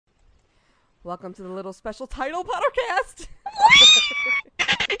Welcome to the little special title podcast.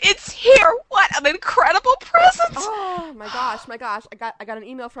 It's here! What an incredible present! Oh my gosh, my gosh! I got an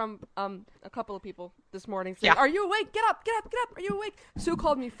email from a couple of people this morning saying, Yeah. "Are you awake? Get up! Get up! Get up! Are you awake?" Sue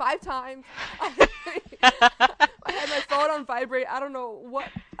called me 5 times. I had my phone on vibrate. I don't know what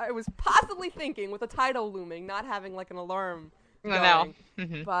I was possibly thinking with a title looming, not having like an alarm No. going.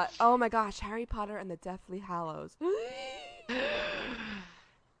 Hmm. But oh my gosh, Harry Potter and the Deathly Hallows.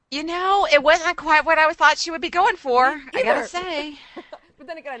 It wasn't quite what I thought she would be going for, Me I gotta either. say. But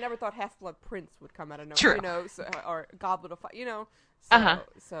then again, I never thought Half-Blood Prince would come out of nowhere, True. so, or Goblet of Fire, So, Uh-huh.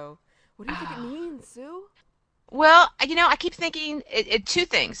 so, what do you think it means, Sue? Well, I keep thinking two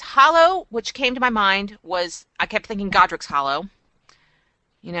things. Hollow, which came to my mind, was I kept thinking Godric's Hollow,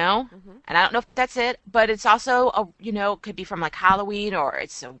 Mm-hmm. and I don't know if that's it, but it's also it could be from like Halloween or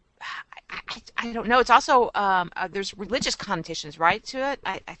it's I don't know. It's also there's religious connotations, right, to it.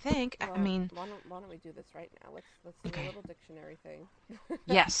 I think. I Well, mean, why don't we do this right now? Let's do a okay. little dictionary thing.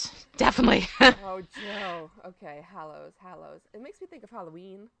 Yes, definitely. Oh, Joe. Okay, Hallows. It makes me think of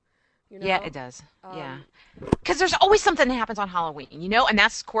Halloween. You Yeah, know. it does. Yeah. Um, Because there's always something that happens on Halloween, and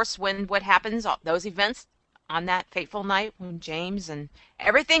that's, of course, when what happens, those events on that fateful night when James and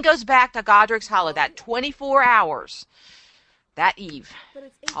everything goes back to Godric's Hollow, well, that 24 hours, that eve, but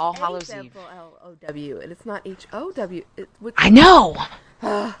it's H All A Hallows Eve. double L O W, and it's not HOW. Which I know!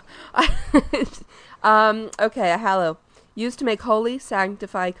 Okay, a hallow. Used to make holy,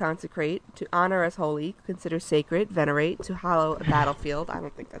 sanctify, consecrate, to honor as holy, consider sacred, venerate, to hallow a battlefield. I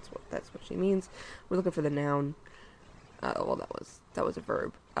don't think that's what she means. We're looking for the noun. Well, that was a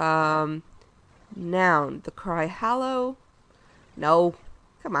verb. Noun. The cry hallow. No,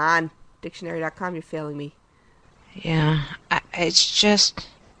 come on. Dictionary.com. You're failing me. Yeah, it's just,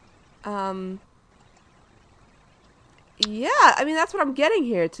 Um. Yeah, I mean that's what I'm getting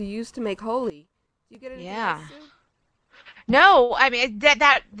here. To use to make holy. Do you get anything else, yeah. Sue? No, I mean, but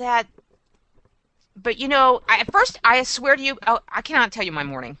at first, I swear to you, I cannot tell you my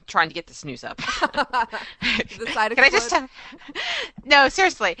morning trying to get this news up. Did the side Can I just explode? tell? No,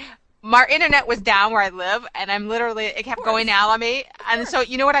 seriously. My internet was down where I live, and it Of kept going course. out on me. Of And so, course.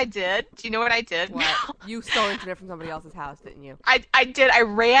 you know what I did? Do you know what I did? What? You stole internet from somebody else's house, didn't you? I did. I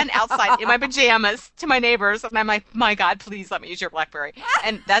ran outside in my pajamas to my neighbors, and I'm like, my God, please let me use your BlackBerry.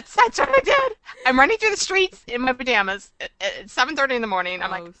 And that's what I did. I'm running through the streets in my pajamas at 7:30 in the morning. I'm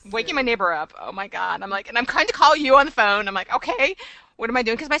like Oh, waking my Sue. neighbor up. Oh my God. I'm like, and I'm trying to call you on the phone. I'm like, okay, what am I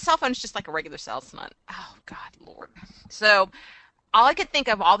doing? Because my cell phone's just like a regular cell. It's not. Oh God, Lord. So all I could think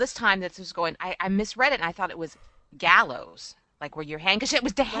of all this time that this was going, I misread it and I thought it was gallows, like where you're hanged, because it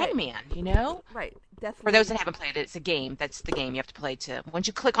was the Right. hangman. Right. For those Definitely. that haven't played it, it's a game. That's the game you have to play to. Once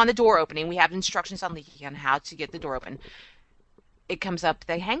you click on the door opening, we have instructions on Leaky on how to get the door open. It comes up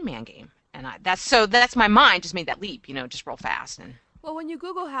the hangman game. And that's my mind just made that leap, just real fast. And Well, when you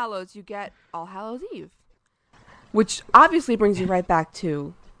Google Hallows, you get All Hallows Eve, which obviously brings you right back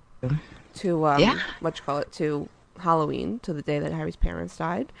to yeah. what you call it, to Halloween, to the day that Harry's parents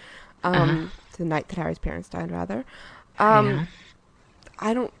died, Uh-huh. to the night that Harry's parents died, rather. Um, Yeah.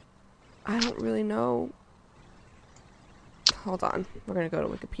 I don't, I don't really know. Hold on, we're gonna go to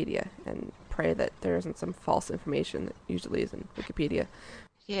Wikipedia and pray that there isn't some false information that usually is in Wikipedia.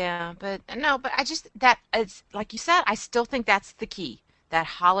 Yeah, but no, but I just that it's like you said, I still think that's the key. That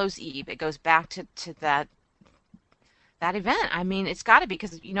Hallows Eve. It goes back to that event. I mean, it's got to be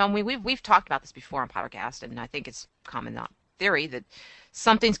because we've talked about this before on podcast, and I think it's common theory that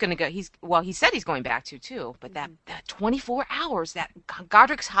something's going to go. He said he's going back to too, but that Hmm. that 24 hours that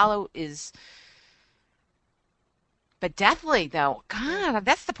Godric's Hollow is. But definitely though, Yeah. God,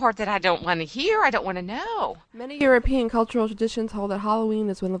 that's the part that I don't want to hear. I don't want to know. Many European cultural traditions hold that Halloween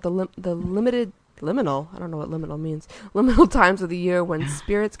is one of the limited liminal. I don't know what liminal means. Liminal times of the year when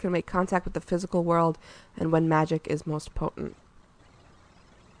spirits can make contact with the physical world and when magic is most potent.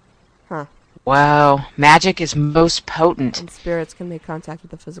 Huh. Wow, magic is most potent. And spirits can make contact with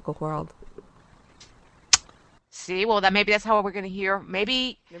the physical world. See, well, maybe that's how we're going to hear.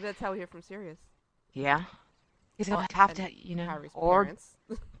 Maybe, Maybe that's how we hear from Sirius yeah. Because he'll have and to, Harry's or parents.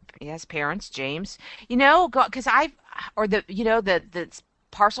 yes, parents, James, because or the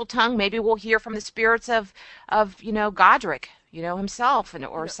parcel tongue. Maybe we'll hear from the spirits of Godric, himself, You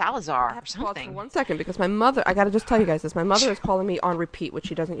or know, I Salazar have or to pause for something. 1 second because my mother, I gotta just tell you guys this. My mother is calling me on repeat, which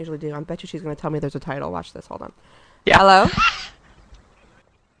she doesn't usually do. I bet you she's gonna tell me there's a title. Watch this. Hold on. Yeah. Hello?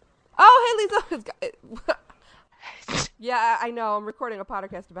 Oh, hey, Lisa. Yeah, I know. I'm recording a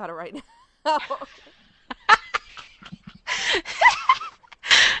podcast about it right now.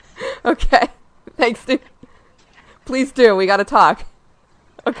 Okay. Thanks, dude. Please do. We gotta talk.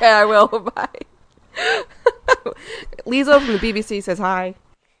 Okay, I will. Bye. Lizzo from the BBC says hi.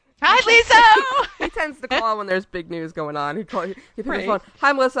 Hi, He Lisa. tends to call when there's big news going on. He picks up the phone. Right.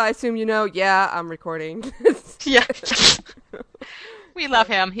 Hi, Melissa. I assume you know. Yeah, I'm recording. Yeah. We love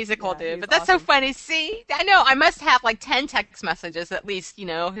him. He's a cool Yeah, dude. he's But that's so awesome. funny. See, I know I must have like 10 text messages at least,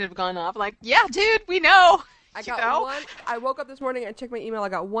 that have gone off. Like, yeah, dude, we know. I You got know? one. I woke up this morning and checked my email. I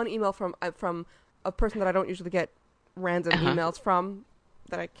got one email from a person that I don't usually get random Uh-huh. emails from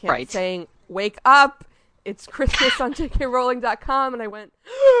that I can't Right. saying wake up. It's Christmas on jkrowling.com, and I went,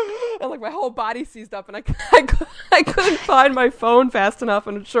 and like my whole body seized up, and I couldn't find my phone fast enough,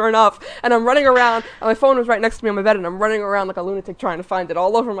 and sure enough, and I'm running around, and my phone was right next to me on my bed, and I'm running around like a lunatic trying to find it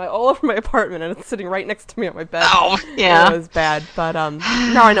all over my apartment, and it's sitting right next to me on my bed. Oh, yeah. It was bad, but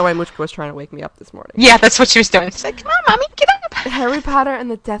now I know why Muchka was trying to wake me up this morning. Yeah, that's what she was doing. She's like, come on, mommy, get up. Harry Potter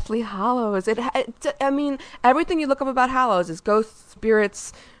and the Deathly Hallows. I mean, everything you look up about Hallows is ghosts,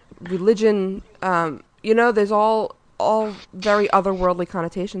 spirits, religion. There's all very otherworldly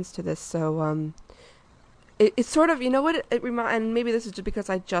connotations to this. So, it's sort of, you know what and maybe this is just because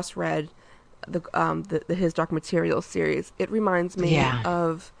I just read the His Dark Materials series. It reminds me Yeah.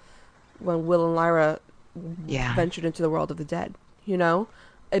 of when Will and Lyra Yeah. ventured into the world of the dead.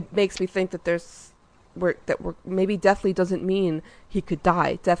 It makes me think that we're maybe deathly doesn't mean he could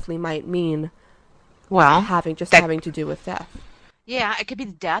die. Deathly might mean Well, having that to do with death. yeah, it could be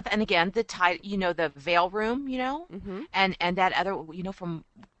the death, and again, the veil room, Mm-hmm. and that other, from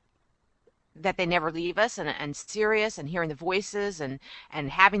that they never leave us, and Sirius, and hearing the voices, and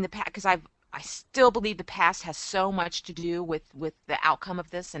having the past, because I still believe the past has so much to do with the outcome of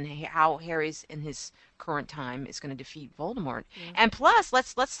this, and how Harry's in his current time is going to defeat Voldemort. Yeah. And plus,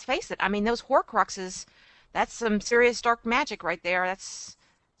 let's face it, I mean, those Horcruxes, that's some serious dark magic right there. It's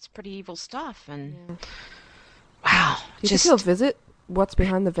pretty evil stuff, and Yeah. wow, Do you think he'll just visit what's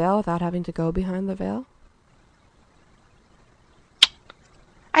behind the veil without having to go behind the veil?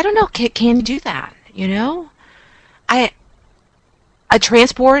 I don't know. Can you do that? I a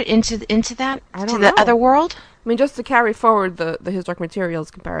transport into that I to don't the know. other world. I mean, just to carry forward the His Dark Materials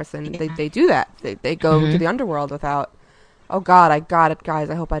comparison, Yeah. they do that. They go to Hmm. the underworld without. Oh God, I got it, guys.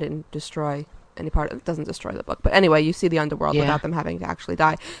 I hope I didn't destroy any part. It doesn't destroy the book, but anyway, you see the underworld Yeah. without them having to actually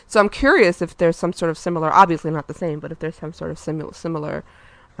die. So I'm curious if there's some sort of similar, obviously not the same, but if there's some sort of similar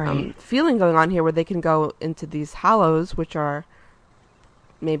Right. feeling going on here where they can go into these hollows, which are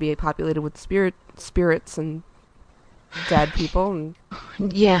maybe populated with spirits and dead people, and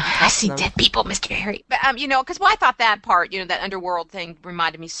Yeah, I talk to see them. dead people, Mr. Harry. But because I thought that part, that underworld thing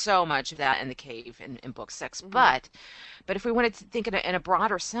reminded me so much of that in the cave in book 6. Mhm. But if we wanted to think in a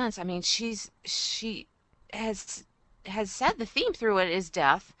broader sense, I mean, she has said the theme through it is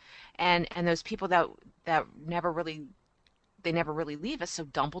death, and those people that never really leave us. So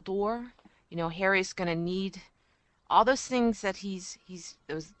Dumbledore, Harry's gonna need all those things that he's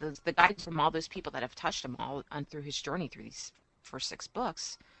those the guidance from all those people that have touched him all on through his journey through these first 6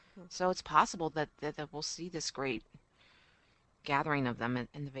 books. So it's possible that we'll see this great gathering of them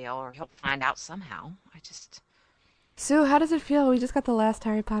in the Vale, or he'll find out somehow. Sue, how does it feel? We just got the last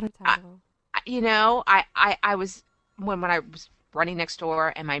Harry Potter I, title. I was when I was running next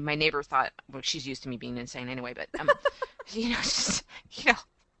door, and my neighbor thought, well, she's used to me being insane anyway, but just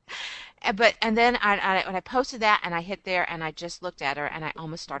and then when I posted that and I hit there and I just looked at her and I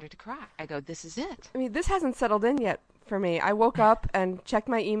almost started to cry. I go, this is it. I mean, this hasn't settled in yet for me. I woke up and checked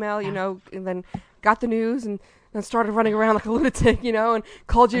my email, Yeah. and then got the news and then started running around like a lunatic, and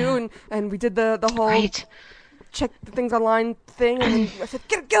called you and we did the whole Right. check the things online thing, and then I said,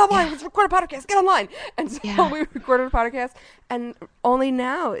 get online, Yeah. let's record a podcast, get online. And so Yeah. we recorded a podcast, and only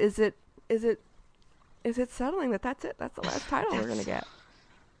now is it settling that's it. That's the last title we're gonna get.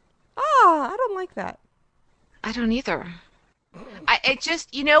 I don't like that. I don't either. It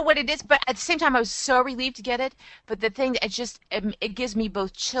just, you know what it is, but at the same time, I was so relieved to get it. But the thing, it gives me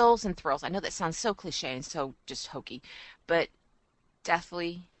both chills and thrills. I know that sounds so cliche and so just hokey, but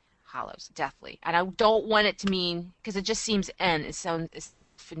Deathly Hollows, Deathly. And I don't want it to mean, because it just seems end. It sounds,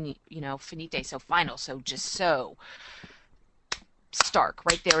 finite, so final, so just so stark.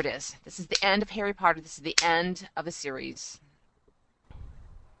 Right there it is. This is the end of Harry Potter. This is the end of a series.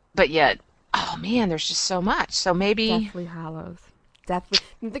 But yet, oh man, there's just so much. So maybe. Deathly Hallows. Deathly.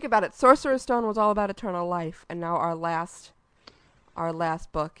 And think about it. Sorcerer's Stone was all about eternal life, and now our last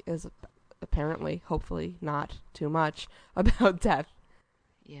book is apparently, hopefully, not too much about death.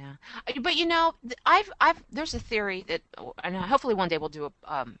 Yeah, but there's a theory that, and hopefully one day we'll do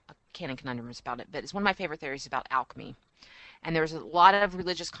a canon conundrums about it. But it's one of my favorite theories about alchemy, and there's a lot of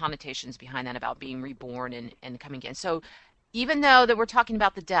religious connotations behind that about being reborn and coming again. So even though that we're talking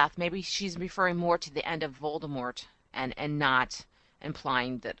about the death, maybe she's referring more to the end of Voldemort and not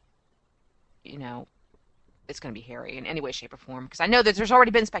implying that, you know, it's going to be Harry in any way, shape, or form. Because I know that there's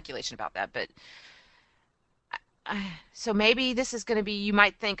already been speculation about that, but so maybe this is going to be, you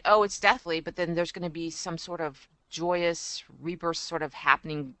might think, oh, it's deathly, but then there's going to be some sort of joyous rebirth sort of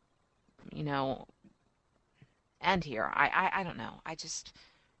happening, you know, end here. I don't know. I just,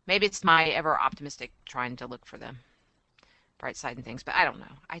 maybe it's my ever optimistic trying to look for the bright side and things, but I don't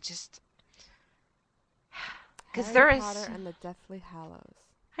know. I just, because there Harry is, Potter and the Deathly Hallows.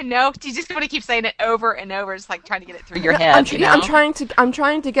 I know, you just want to keep saying it over and over, just like trying to get it through your head, you know? I'm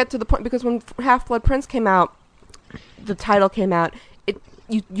trying to get to the point, because when Half-Blood Prince came out, the title came out.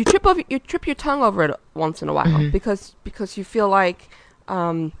 You trip your tongue over it once in a while, because you feel like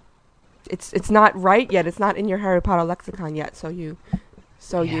it's not right yet. It's not in your Harry Potter lexicon yet. So you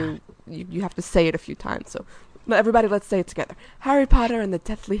have to say it a few times. So everybody, let's say it together. Harry Potter and the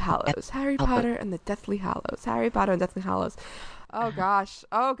Deathly Hallows. Harry Potter and the Deathly Hallows. Harry Potter and Deathly Hallows. Oh gosh.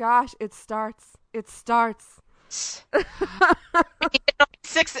 It starts.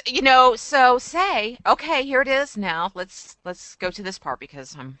 So say, okay, here it is now. Let's go to this part,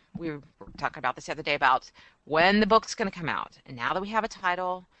 because we were talking about this the other day about when the book's going to come out. And now that we have a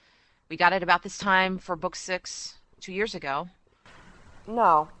title, we got it about this time for book 6 2 years ago.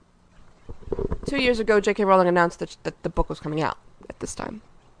 No. 2 years ago, J.K. Rowling announced that the book was coming out at this time.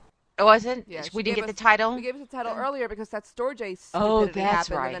 Oh, was it? Yeah, we didn't get the title? We gave us the title earlier because that Storge Oh, stupidity that's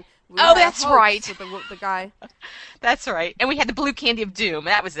happened. right. And then Oh, that's right. With the guy. That's right. And we had the blue candy of doom.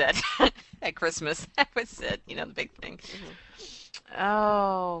 That was it. At Christmas. That was it. You know, the big thing. Mm-hmm.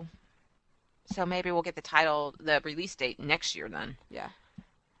 Oh. So maybe we'll get the title, the release date next year then. Yeah.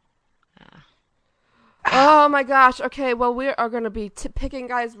 Oh my gosh. Okay, well, we are going to be picking,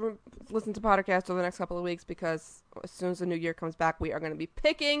 guys, listen to podcasts over the next couple of weeks, because as soon as the new year comes back, we are going to be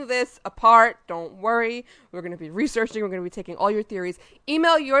picking this apart. Don't worry. We're going to be researching. We're going to be taking all your theories.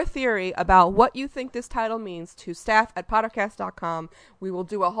 Email your theory about what you think this title means to staff@pottercast.com. We will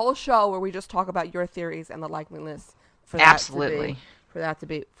do a whole show where we just talk about your theories and the likeliness for that Absolutely. to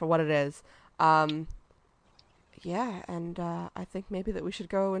be for what it is. Yeah, and I think maybe that we should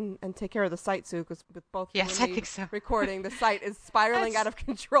go and take care of the site, Sue, because with both I think so. recording, the site is spiraling out of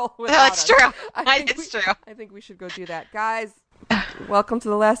control. That's true. It's true. I think we should go do that. Guys, welcome to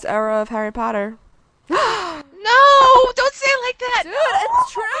the last era of Harry Potter. No, don't say it like that. Dude,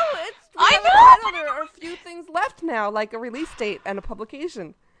 it's true. I know. There are a few things left now, like a release date and a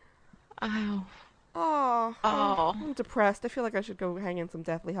publication. Oh. Oh. I'm depressed. I feel like I should go hang in some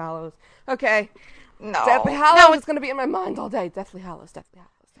Deathly Hallows. Okay. No. Deathly Hallows is going to be in my mind all day. Deathly Hallows.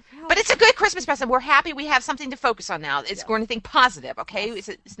 But it's a good Christmas present. We're happy we have something to focus on now. It's going to think positive, okay? Yes.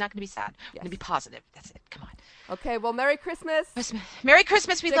 It's not going to be sad. It's going to be positive. That's it. Come on. Okay, well, Merry Christmas. Merry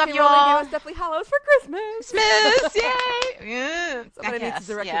Christmas. We love you all. all. Gave us Deathly Hallows for Christmas. Yay. Yeah. Somebody needs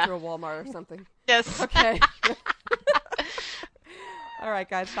to direct it to a Walmart or something. Yes. Okay. All right,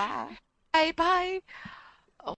 guys. Bye. Bye.